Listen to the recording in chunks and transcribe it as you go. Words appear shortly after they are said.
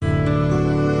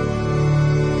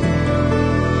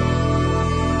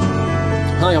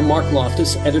Hi, I'm Mark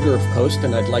Loftus, editor of Post,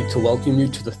 and I'd like to welcome you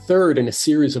to the third in a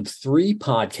series of 3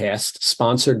 podcasts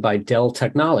sponsored by Dell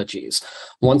Technologies.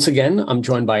 Once again, I'm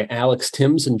joined by Alex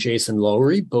Timms and Jason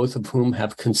Lowery, both of whom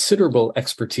have considerable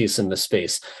expertise in the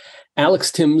space.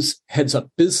 Alex Timms heads up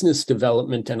business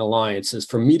development and alliances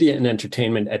for media and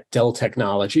entertainment at Dell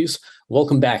Technologies.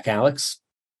 Welcome back, Alex.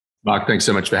 Mark, thanks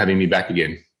so much for having me back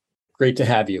again. Great to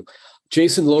have you.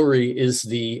 Jason Lowery is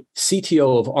the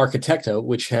CTO of Architecta,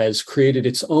 which has created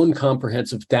its own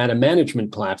comprehensive data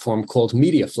management platform called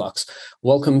MediaFlux.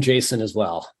 Welcome, Jason, as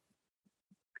well.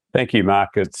 Thank you, Mark.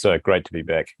 It's great to be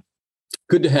back.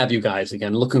 Good to have you guys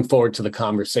again. Looking forward to the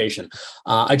conversation.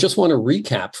 I just want to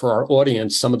recap for our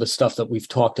audience some of the stuff that we've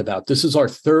talked about. This is our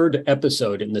third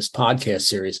episode in this podcast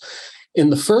series. In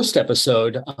the first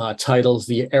episode, titled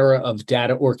The Era of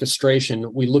Data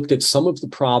Orchestration, we looked at some of the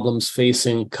problems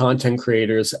facing content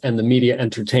creators and the media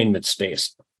entertainment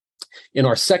space. In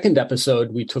our second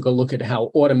episode, we took a look at how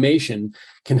automation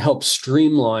can help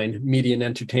streamline media and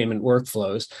entertainment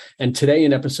workflows. And today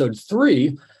in episode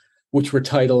 3, which we're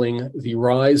titling The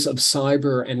Rise of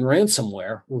Cyber and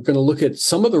Ransomware, we're going to look at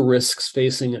some of the risks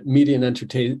facing media and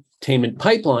entertainment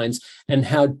pipelines and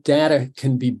how data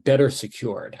can be better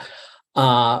secured.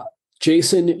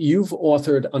 Jason, you've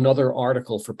authored another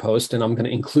article for Post, and I'm going to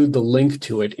include the link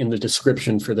to it in the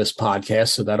description for this podcast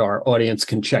so that our audience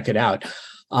can check it out.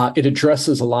 It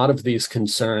addresses a lot of these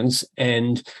concerns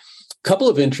and a couple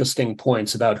of interesting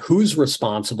points about who's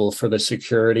responsible for the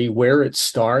security, where it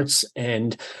starts,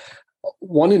 and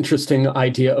one interesting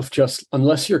idea of just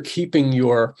unless you're keeping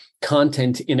your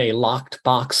content in a locked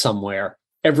box somewhere,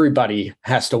 everybody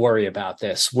has to worry about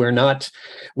this. We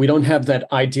don't have that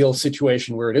ideal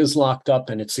situation where it is locked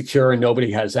up and it's secure and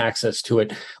nobody has access to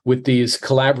it. With these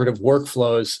collaborative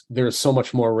workflows, there's so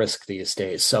much more risk these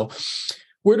days. So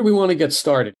where do we want to get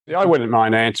started? I wouldn't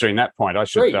mind answering that point. I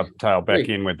should tail back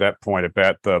in with that point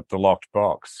about the locked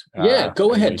box. Yeah,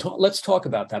 go ahead. Let's talk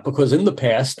about that, because in the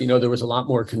past, there was a lot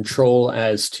more control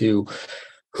as to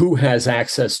who has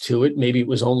access to it. Maybe it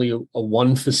was only a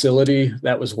one facility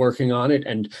that was working on it,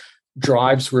 and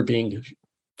drives were being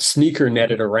sneaker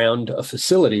netted around a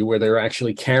facility where they're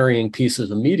actually carrying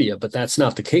pieces of media. But that's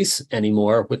not the case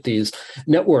anymore with these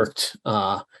networked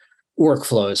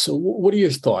workflows. So what are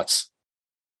your thoughts?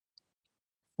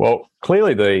 Well,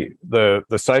 clearly the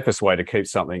safest way to keep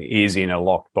something is in a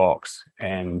locked box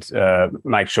and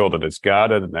make sure that it's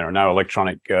guarded and there are no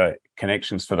electronic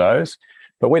connections for those.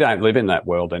 But we don't live in that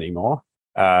world anymore.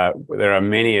 There are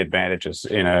many advantages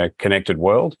in a connected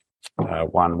world.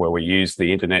 One where we use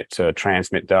the internet to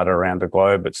transmit data around the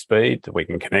globe at speed. We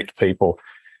can connect people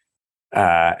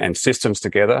and systems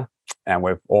together, and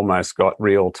we've almost got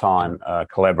real-time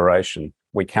collaboration.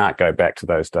 We can't go back to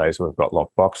those days where we've got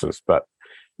locked boxes, but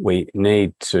we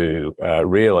need to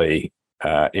really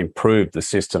improve the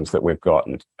systems that we've got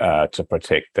to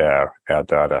protect our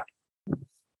data.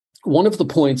 One of the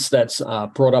points that's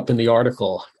brought up in the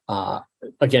article,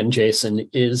 again, Jason,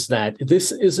 is that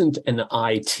this isn't an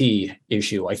IT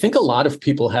issue. I think a lot of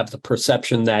people have the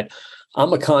perception that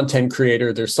I'm a content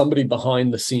creator, there's somebody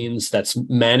behind the scenes that's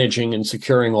managing and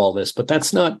securing all this, but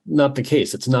that's not the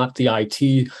case. It's not the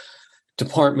IT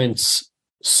department's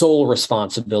sole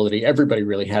responsibility. Everybody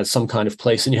really has some kind of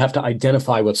place, and you have to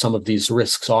identify what some of these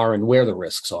risks are and where the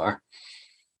risks are.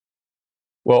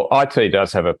 Well, IT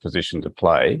does have a position to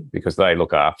play because they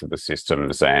look after the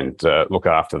systems and look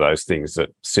after those things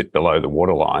that sit below the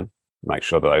waterline, make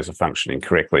sure that those are functioning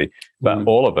correctly. But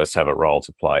all of us have a role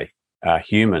to play.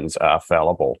 Humans are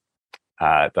fallible.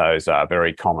 Those are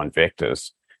very common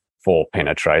vectors for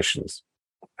penetrations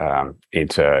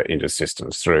into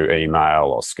systems through email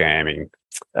or scamming,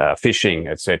 phishing,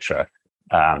 etc.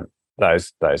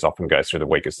 Those often go through the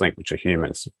weakest link, which are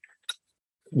humans.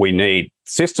 We need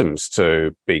systems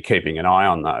to be keeping an eye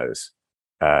on those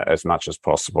as much as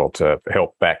possible to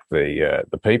help back the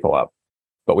people up.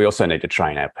 But we also need to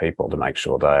train our people to make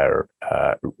sure they're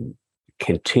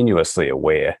continuously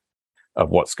aware of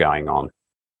what's going on.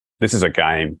 This is a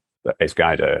game that is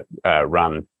going to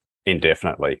run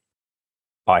indefinitely.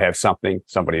 I have something,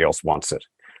 somebody else wants it.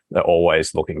 They're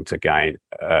always looking to gain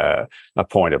a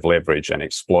point of leverage and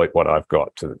exploit what I've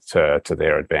got to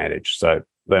their advantage. So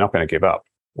they're not going to give up.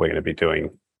 We're going to be doing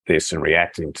this and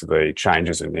reacting to the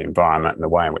changes in the environment and the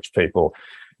way in which people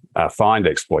find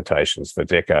exploitations for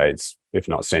decades, if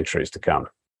not centuries to come.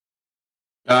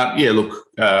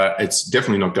 It's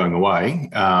definitely not going away.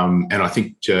 And I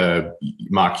think,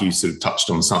 Mark, you sort of touched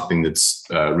on something that's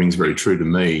rings very true to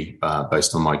me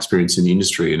based on my experience in the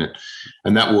industry.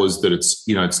 And that was that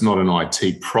it's not an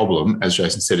IT problem. As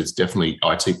Jason said, it's definitely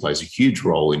IT plays a huge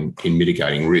role in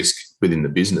mitigating risk. within the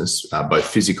business, both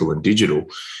physical and digital.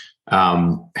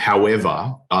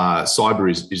 However, cyber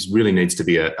is really needs to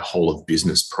be a whole of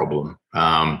business problem.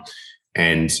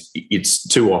 And it's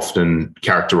too often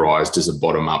characterized as a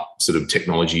bottom-up sort of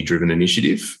technology-driven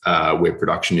initiative where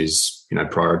production is,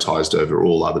 prioritized over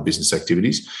all other business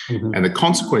activities. Mm-hmm. And the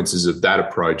consequences of that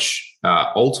approach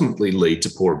ultimately lead to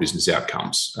poorer business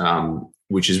outcomes,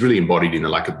 which is really embodied in the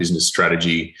lack of business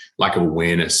strategy, lack of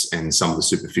awareness, and some of the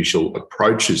superficial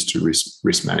approaches to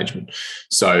risk management.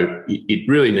 So it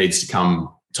really needs to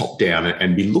come top down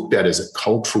and be looked at as a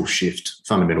cultural shift,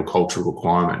 fundamental cultural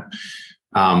requirement.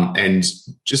 And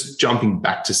just jumping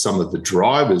back to some of the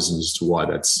drivers as to why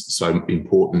that's so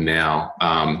important now.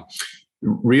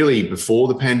 Really, before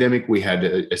the pandemic, we had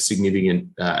a significant,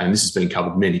 and this has been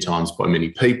covered many times by many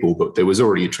people, but there was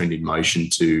already a trend in motion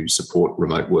to support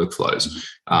remote workflows,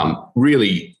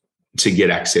 really to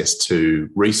get access to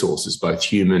resources, both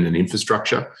human and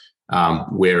infrastructure,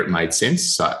 where it made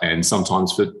sense, and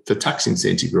sometimes for tax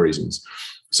incentive reasons.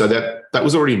 So that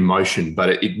was already in motion, but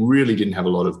it really didn't have a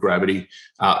lot of gravity.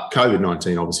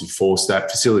 COVID-19 obviously forced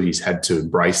that. Facilities had to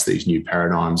embrace these new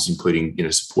paradigms, including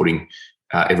supporting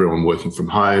everyone working from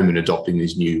home and adopting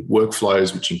these new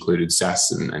workflows, which included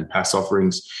SaaS and PaaS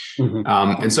offerings. Mm-hmm.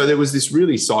 And so there was this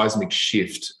really seismic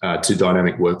shift to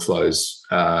dynamic workflows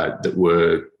that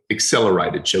were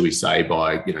accelerated, shall we say,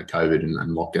 by COVID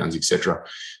and lockdowns, etc.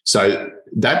 So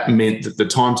that meant that the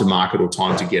time to market or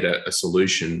time to get a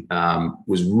solution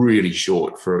was really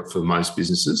short for most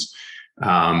businesses,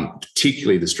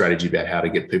 particularly the strategy about how to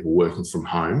get people working from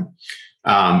home.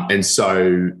 And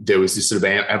so there was this sort of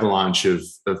avalanche of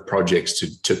projects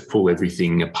to pull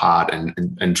everything apart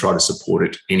and try to support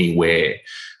it anywhere.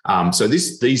 So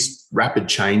these rapid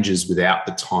changes without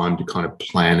the time to kind of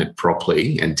plan it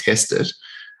properly and test it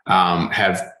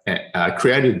have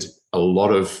created a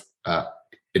lot of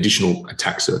additional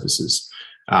attack surfaces,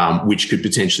 which could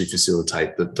potentially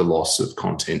facilitate the loss of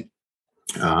content,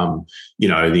 the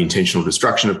intentional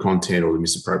destruction of content or the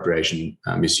misappropriation,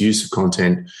 misuse of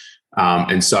content.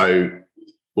 And so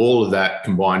all of that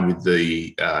combined with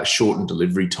the shortened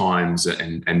delivery times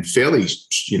and fairly,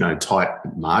 tight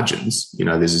margins,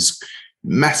 there's this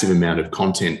massive amount of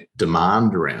content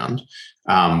demand around,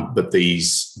 but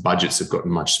these budgets have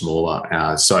gotten much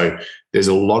smaller. So there's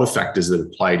a lot of factors that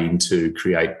have played in to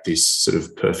create this sort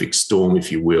of perfect storm,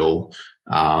 if you will,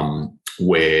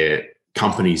 where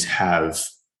companies have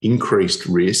increased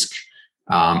risk.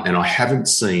 And I haven't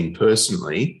seen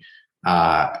personally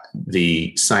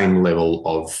the same level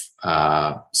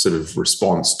of sort of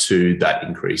response to that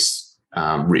increased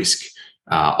risk,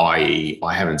 i.e.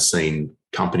 I haven't seen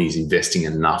companies investing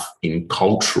enough in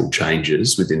cultural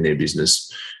changes within their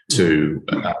business to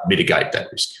mitigate that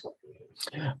risk.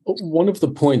 One of the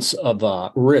points of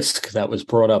risk that was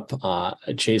brought up,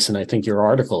 Jason, I think your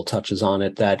article touches on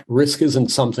it, that risk isn't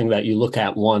something that you look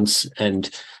at once and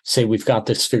say, we've got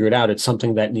this figured out. It's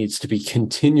something that needs to be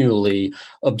continually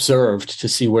observed to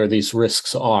see where these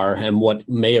risks are and what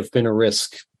may have been a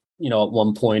risk, at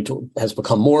one point has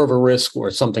become more of a risk or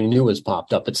something new has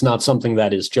popped up. It's not something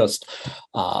that is just,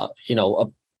 a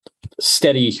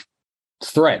steady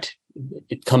threat.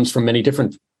 It comes from many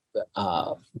different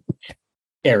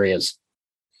areas.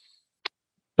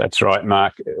 That's right,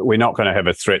 Mark. We're not going to have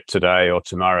a threat today or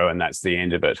tomorrow, and that's the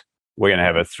end of it. We're going to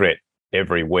have a threat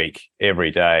every week,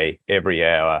 every day, every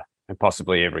hour, and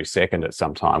possibly every second at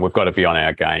some time. We've got to be on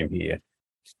our game here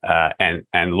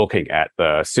and looking at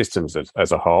the systems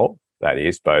as a whole, that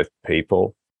is both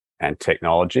people and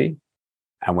technology.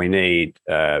 And we need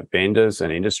vendors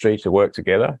and industry to work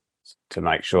together to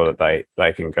make sure that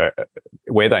they can go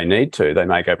where they need to. They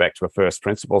may go back to a first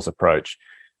principles approach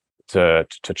to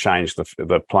change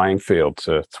the playing field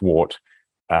to thwart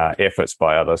efforts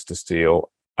by others to steal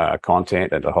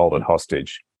content and to hold it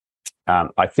hostage.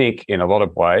 I think in a lot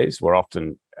of ways we're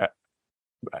often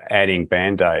adding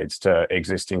band-aids to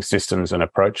existing systems and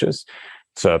approaches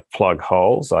to plug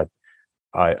holes. I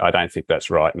don't think that's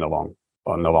right in the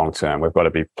long term. We've got to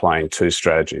be playing two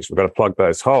strategies. We've got to plug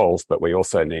those holes, but we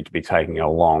also need to be taking a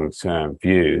long-term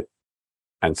view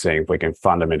and seeing if we can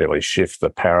fundamentally shift the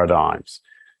paradigms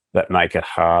that make it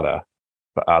harder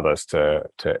for others to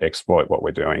exploit what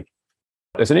we're doing.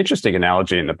 There's an interesting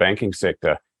analogy in the banking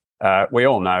sector. We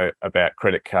all know about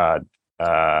credit card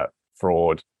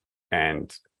fraud,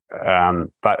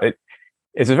 but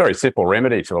it's a very simple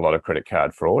remedy to a lot of credit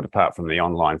card fraud, apart from the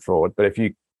online fraud. But if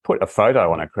you put a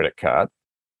photo on a credit card,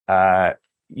 that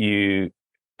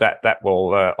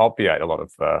will obviate a lot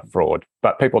of fraud.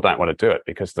 But people don't want to do it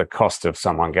because the cost of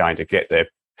someone going to get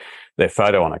their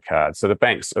photo on a card. So the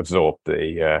banks absorb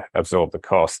the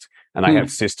cost. and they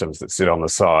have systems that sit on the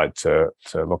side to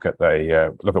look at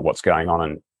what's going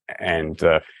on and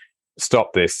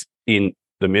stop this in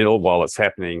the middle while it's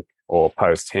happening or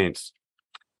post tense.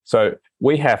 So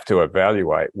we have to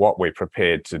evaluate what we're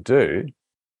prepared to do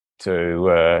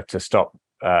to stop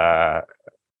the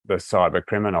cyber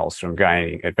criminals from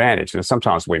gaining advantage. And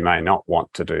sometimes we may not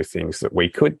want to do things that we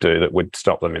could do that would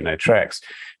stop them in their tracks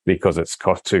because it's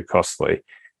too costly,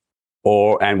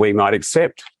 and we might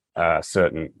accept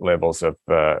certain levels of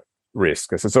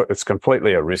risk. It's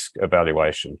completely a risk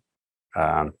evaluation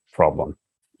problem.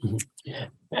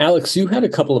 Alex, you had a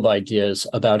couple of ideas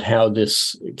about how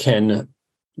this can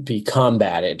be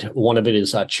combated. One of it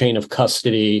is a chain of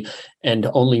custody and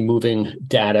only moving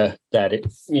data that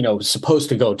is supposed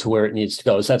to go to where it needs to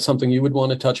go. Is that something you would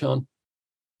want to touch on?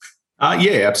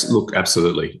 Yeah,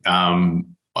 absolutely.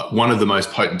 One of the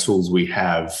most potent tools we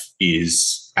have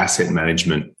is asset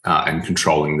management and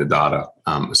controlling the data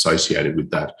associated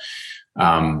with that.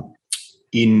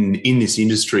 In this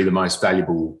industry, the most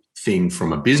valuable thing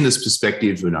from a business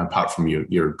perspective, and apart from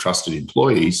your trusted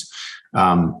employees,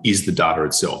 is the data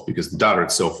itself, because the data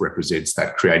itself represents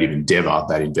that creative endeavor,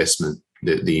 that investment,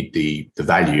 the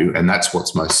value, and that's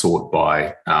what's most sought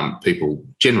by people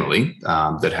generally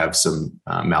that have some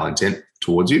malintent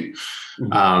towards you.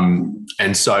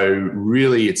 And so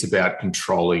really it's about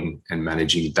controlling and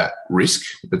managing that risk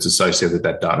that's associated with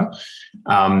that data.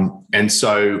 And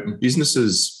so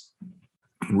businesses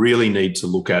really need to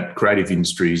look at, creative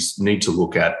industries need to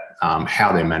look at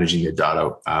how they're managing their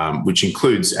data, which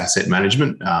includes asset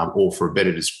management, or for a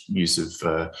better use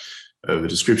of a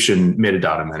description,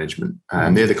 metadata management.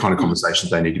 And they're the kind of conversations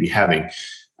they need to be having.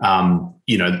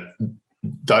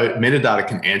 Metadata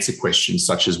can answer questions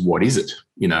such as, what is it?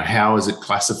 How is it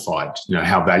classified?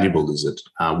 How valuable is it?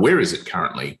 Where is it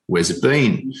currently? Where's it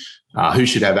been? Who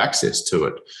should have access to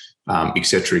it? Et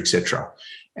cetera, et cetera.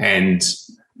 And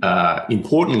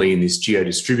importantly, in this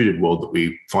geo-distributed world that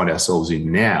we find ourselves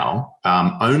in now,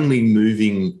 only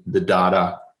moving the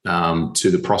data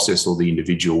to the process or the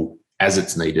individual as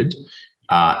it's needed,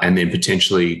 and then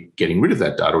potentially getting rid of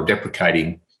that data or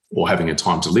deprecating or having a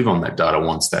time to live on that data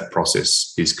once that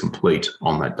process is complete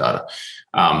on that data.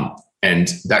 And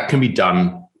that can be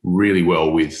done really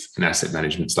well with an asset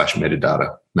management /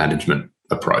 metadata management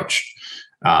approach.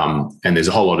 And there's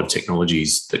a whole lot of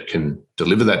technologies that can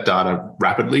deliver that data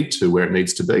rapidly to where it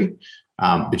needs to be.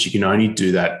 But you can only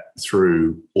do that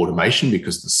through automation,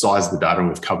 because the size of the data, and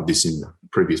we've covered this in the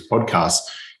previous podcasts,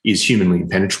 is humanly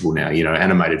impenetrable now.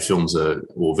 Animated films or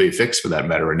VFX for that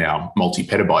matter, are now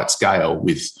multi-petabyte scale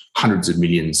with hundreds of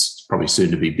millions, probably soon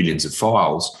to be billions of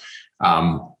files.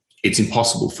 It's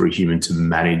impossible for a human to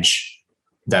manage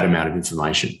that amount of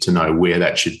information, to know where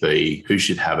that should be, who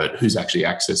should have it, who's actually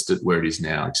accessed it, where it is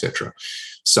now, etc.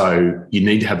 So you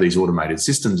need to have these automated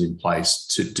systems in place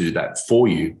to do that for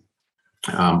you.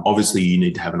 Obviously, you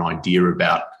need to have an idea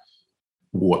about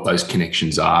what those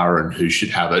connections are and who should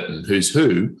have it and who's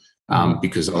who,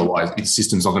 because otherwise the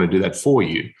system's not going to do that for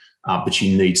you. But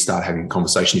you need to start having a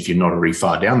conversation. If you're not already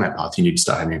far down that path, you need to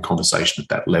start having a conversation at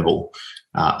that level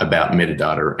about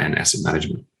metadata and asset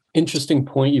management. Interesting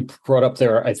point you brought up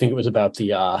there. I think it was about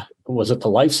was it the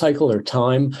life cycle or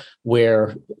time,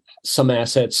 where some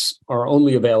assets are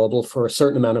only available for a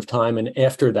certain amount of time, and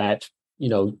after that,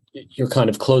 you're kind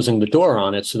of closing the door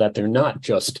on it so that they're not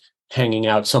just hanging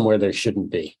out somewhere they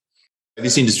shouldn't be.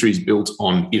 This industry is built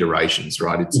on iterations,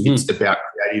 right? It's about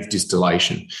creative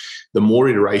distillation. The more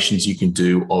iterations you can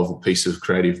do of a piece of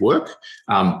creative work,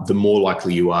 the more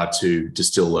likely you are to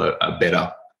distill a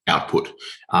better output.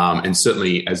 And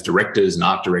certainly as directors and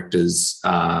art directors,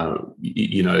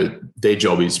 their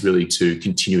job is really to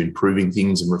continue improving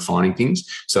things and refining things.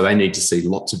 So they need to see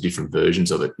lots of different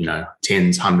versions of it,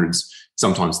 tens, hundreds,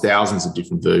 sometimes thousands of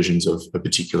different versions of a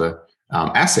particular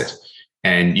asset.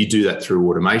 And you do that through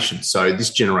automation. So this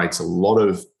generates a lot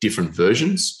of different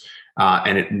versions,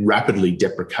 and it rapidly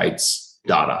deprecates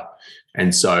data.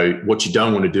 And so what you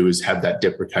don't want to do is have that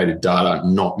deprecated data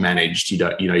not managed. You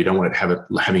don't want to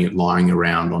having it lying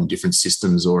around on different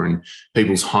systems or in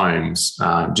people's homes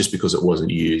just because it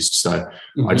wasn't used. So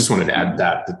I just wanted to add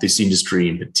that this industry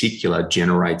in particular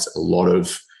generates a lot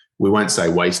of, we won't say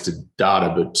wasted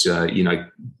data, but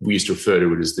we used to refer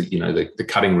to it as the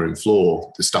cutting room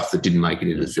floor, the stuff that didn't make it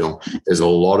into the film. There's a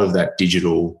lot of that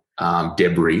digital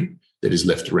debris that is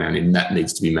left around, and that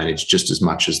needs to be managed just as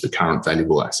much as the current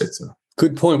valuable assets are.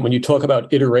 Good point. When you talk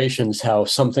about iterations, how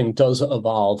something does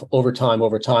evolve over time,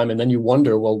 and then you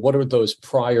wonder, well, what are those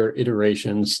prior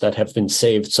iterations that have been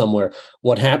saved somewhere?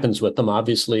 What happens with them?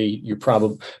 Obviously, you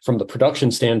probably, from the production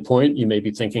standpoint, you may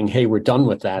be thinking, hey, we're done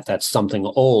with that. That's something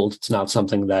old. It's not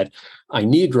something that I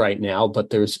need right now,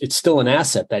 but it's still an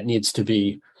asset that needs to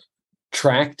be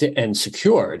tracked and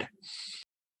secured.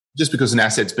 Just because an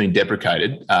asset's been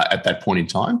deprecated at that point in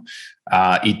time,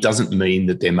 it doesn't mean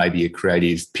that there may be a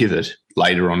creative pivot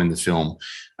later on in the film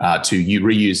to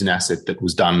reuse an asset that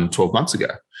was done 12 months ago.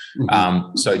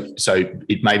 Mm-hmm. So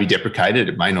it may be deprecated,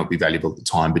 it may not be valuable at the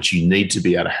time, but you need to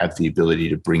be able to have the ability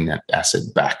to bring that asset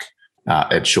back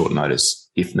at short notice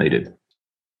if needed.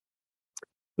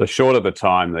 The shorter the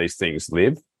time these things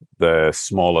live, the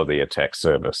smaller the attack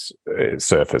surface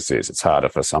is. It's harder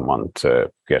for someone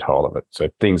to get hold of it. So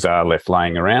if things are left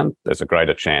laying around, there's a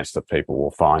greater chance that people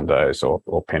will find those or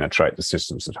penetrate the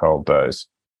systems that hold those.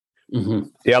 Mm-hmm.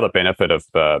 The other benefit of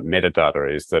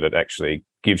metadata is that it actually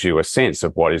gives you a sense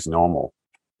of what is normal.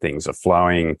 Things are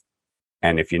flowing,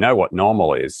 and if you know what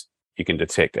normal is, you can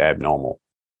detect abnormal.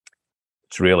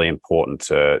 It's really important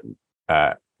to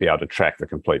be able to track the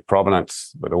complete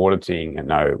provenance with auditing and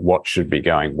know what should be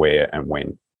going where and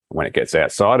when. When it gets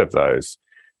outside of those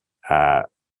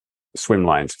swim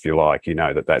lanes, if you like, you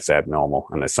know that that's abnormal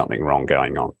and there's something wrong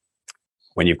going on.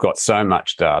 When you've got so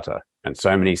much data and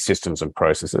so many systems and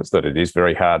processes that it is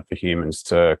very hard for humans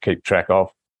to keep track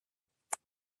of,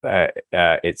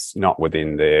 it's not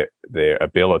within their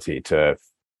ability to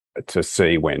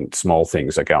see when small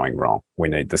things are going wrong. We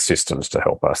need the systems to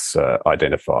help us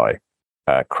identify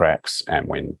cracks and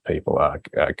when people are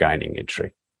gaining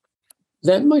entry.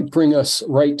 That might bring us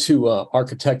right to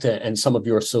Architecta and some of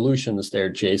your solutions there,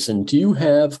 Jason. Do you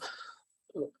have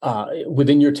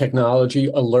within your technology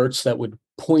alerts that would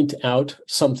point out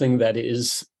something that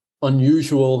is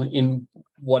unusual in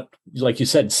what, like you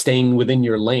said, staying within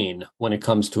your lane when it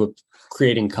comes to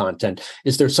creating content?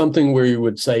 Is there something where you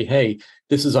would say, hey,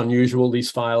 this is unusual,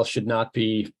 these files should not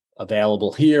be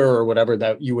available here, or whatever,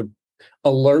 that you would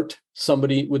alert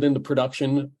somebody within the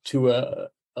production to a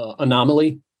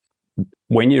anomaly?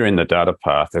 When you're in the data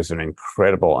path, there's an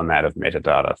incredible amount of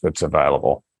metadata that's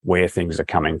available, where things are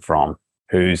coming from,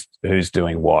 who's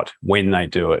doing what, when they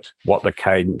do it, what the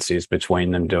cadence is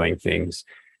between them doing things,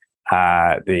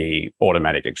 the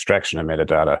automatic extraction of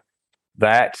metadata.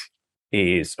 That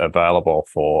is available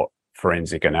for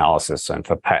forensic analysis and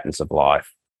for patterns of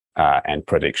life and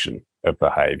prediction of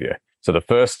behavior. So the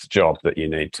first job that you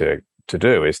need to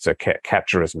do is to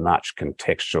capture as much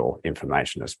contextual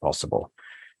information as possible.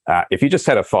 If you just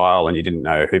had a file and you didn't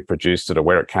know who produced it or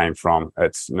where it came from,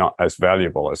 it's not as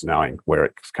valuable as knowing where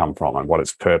it's come from and what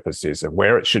its purpose is and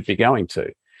where it should be going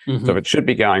to. Mm-hmm. So if it should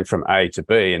be going from A to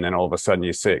B and then all of a sudden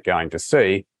you see it going to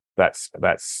C, that's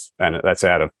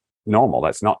out of normal.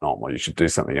 That's not normal. You should do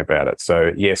something about it.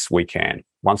 So yes, we can.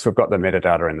 Once we've got the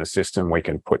metadata in the system, we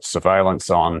can put surveillance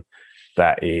on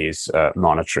that is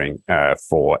monitoring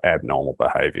for abnormal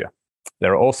behavior.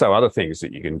 There are also other things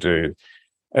that you can do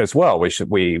as well.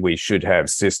 We should have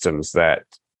systems that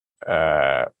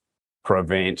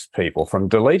prevent people from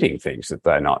deleting things that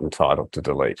they're not entitled to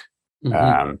delete.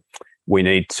 Mm-hmm. We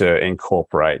need to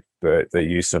incorporate the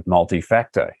use of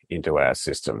multi-factor into our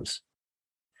systems.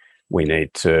 We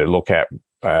need to look at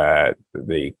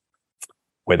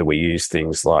whether we use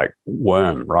things like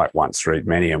worm, write once, read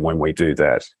many, and when we do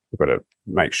that, we've got to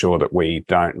make sure that we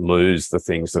don't lose the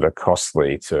things that are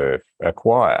costly to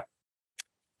acquire.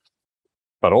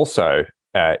 But also,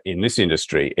 in this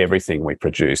industry, everything we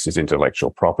produce is intellectual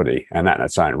property, and that in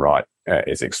its own right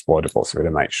is exploitable. So we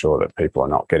have to make sure that people are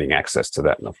not getting access to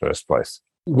that in the first place.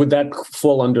 Would that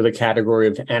fall under the category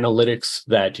of analytics,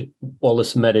 that all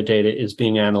this metadata is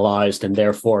being analyzed and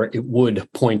therefore it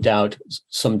would point out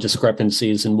some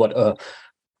discrepancies in what a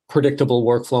predictable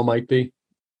workflow might be?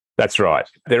 That's right.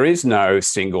 There is no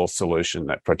single solution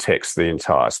that protects the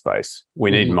entire space. We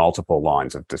need multiple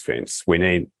lines of defense. We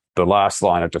need the last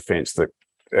line of defense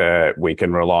that we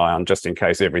can rely on just in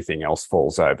case everything else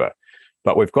falls over.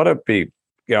 But we've got to be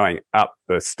going up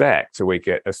the stack so we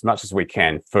get as much as we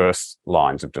can first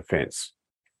lines of defense.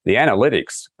 The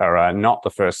analytics are not the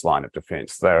first line of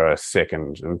defense. They're a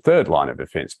second and third line of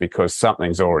defense because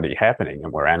something's already happening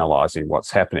and we're analyzing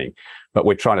what's happening. But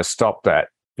we're trying to stop that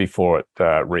before it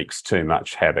wreaks too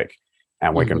much havoc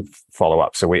and we can follow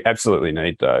up. So we absolutely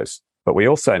need those. But we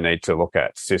also need to look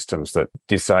at systems that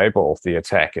disable the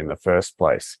attack in the first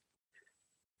place.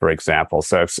 For example,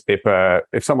 so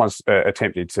if someone's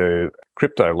attempted to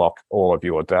crypto lock all of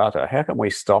your data, how can we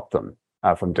stop them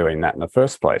from doing that in the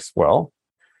first place? Well,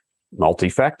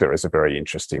 multi-factor is a very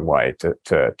interesting way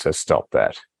to stop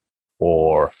that,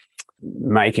 or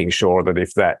making sure that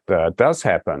if that does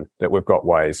happen, that we've got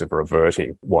ways of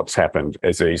reverting what's happened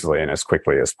as easily and as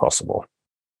quickly as possible.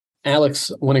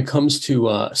 Alex, when it comes to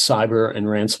cyber and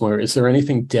ransomware, is there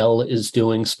anything Dell is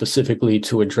doing specifically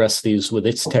to address these with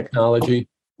its technology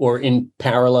or in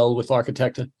parallel with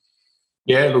Architecta?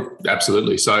 Yeah, look,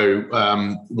 absolutely. So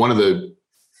one of the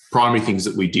primary things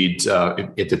that we did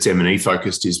that's M&E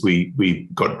focused is we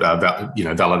got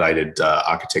validated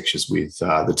architectures with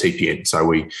the TPN. So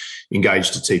we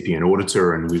engaged a TPN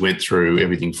auditor, and we went through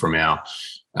everything from our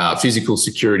physical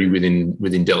security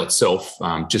within Dell itself,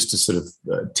 just to sort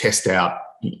of test out,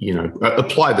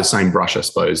 apply the same brush, I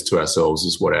suppose, to ourselves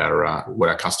as what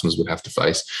our customers would have to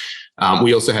face.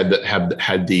 We also had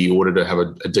the auditor have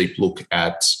a deep look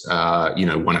at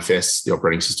OneFS, the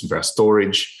operating system for our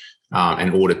storage,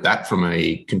 and audit that from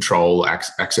a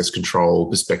access control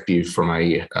perspective, from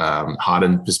a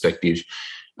hardened perspective,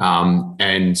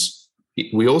 and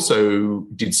we also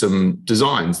did some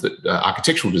designs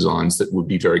architectural designs that would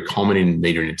be very common in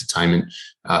media and entertainment,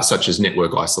 such as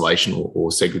network isolation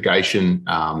or segregation.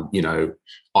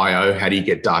 I/O, how do you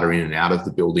get data in and out of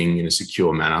the building in a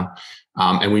secure manner?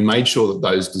 And we made sure that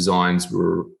those designs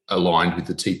were aligned with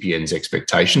the TPN's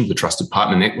expectation, the Trusted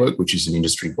Partner Network, which is an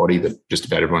industry body that just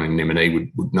about everyone in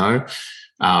M&E would know.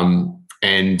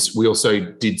 And we also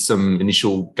did some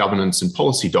initial governance and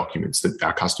policy documents that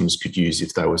our customers could use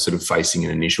if they were sort of facing an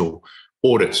initial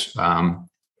audit.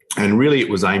 And really, it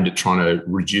was aimed at trying to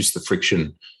reduce the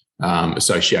friction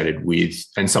associated with,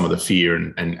 and some of the fear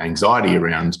and anxiety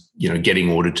around,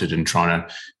 getting audited and trying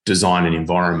to design an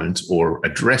environment or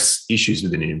address issues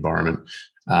within an environment.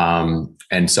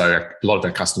 And so a lot of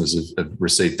our customers have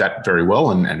received that very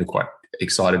well and are quite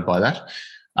excited by that.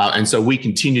 And so we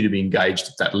continue to be engaged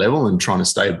at that level and trying to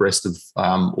stay abreast of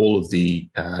all of the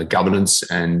governance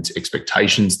and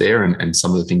expectations there, and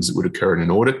some of the things that would occur in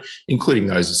an audit, including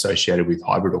those associated with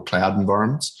hybrid or cloud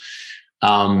environments.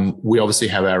 We obviously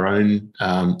have our own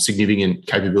significant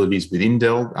capabilities within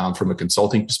Dell from a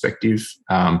consulting perspective.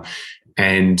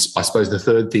 And I suppose the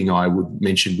third thing I would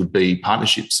mention would be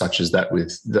partnerships such as that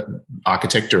with the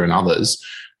Architecta and others,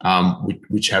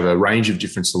 which have a range of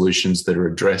different solutions that are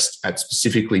addressed at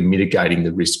specifically mitigating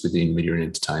the risk within media and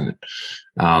entertainment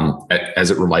as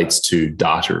it relates to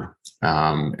data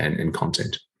and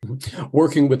content.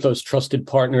 Working with those trusted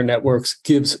partner networks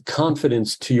gives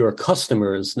confidence to your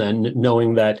customers, then,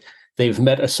 knowing that they've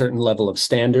met a certain level of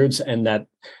standards, and that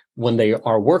when they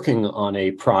are working on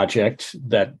a project,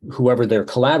 that whoever they're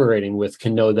collaborating with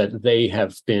can know that they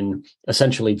have been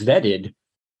essentially vetted,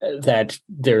 that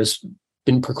there's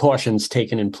been precautions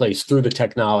taken in place through the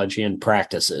technology and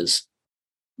practices.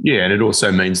 Yeah, and it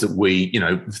also means that we,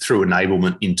 through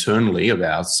enablement internally of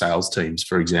our sales teams,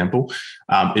 for example,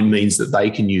 it means that they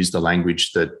can use the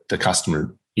language that the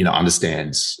customer,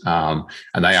 understands. And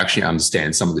they actually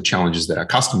understand some of the challenges that our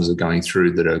customers are going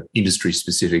through that are industry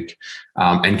specific,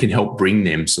 and can help bring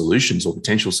them solutions or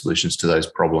potential solutions to those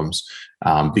problems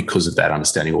because of that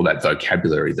understanding or that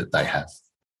vocabulary that they have.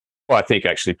 Well, I think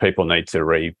actually people need to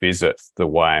revisit the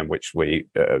way in which we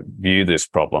view this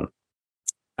problem.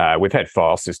 We've had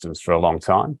file systems for a long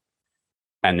time,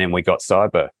 and then we got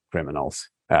cyber criminals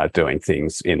doing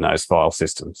things in those file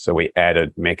systems. So we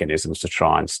added mechanisms to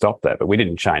try and stop that, but we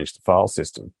didn't change the file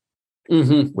system.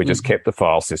 Mm-hmm. We just kept the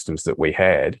file systems that we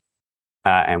had,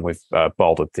 and we've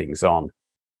bolted things on.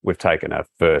 We've taken a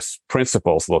first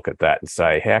principles look at that and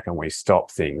say, how can we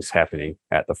stop things happening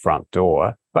at the front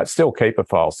door, but still keep a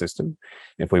file system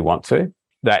if we want to?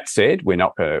 That said, we're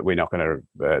not going to.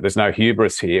 There's no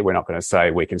hubris here. We're not going to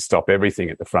say we can stop everything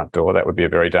at the front door. That would be a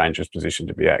very dangerous position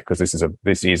to be at, because this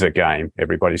is a game.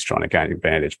 Everybody's trying to gain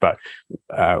advantage, but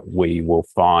we will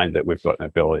find that we've got an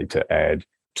ability to add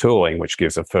tooling which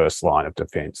gives a first line of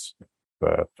defence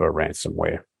for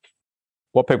ransomware.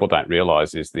 What people don't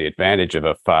realise is the advantage of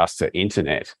a faster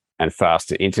internet and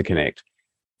faster interconnect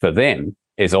for them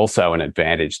is also an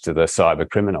advantage to the cyber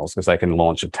criminals, because they can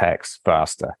launch attacks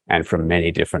faster and from many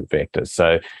different vectors.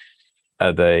 So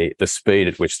the speed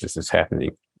at which this is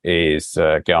happening is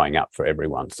going up for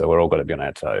everyone. So we're all got to be on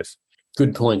our toes.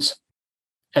 Good points.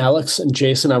 Alex and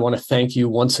Jason, I want to thank you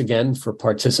once again for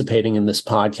participating in this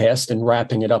podcast and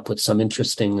wrapping it up with some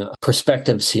interesting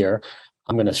perspectives here.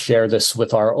 I'm going to share this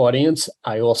with our audience.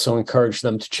 I also encourage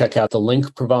them to check out the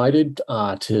link provided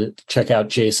to check out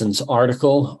Jason's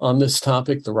article on this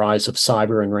topic, The Rise of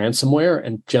Cyber and Ransomware.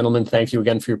 And gentlemen, thank you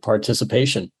again for your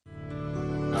participation.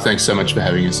 Thanks so much for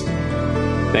having us.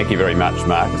 Thank you very much,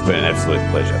 Mark. It's been an absolute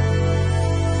pleasure.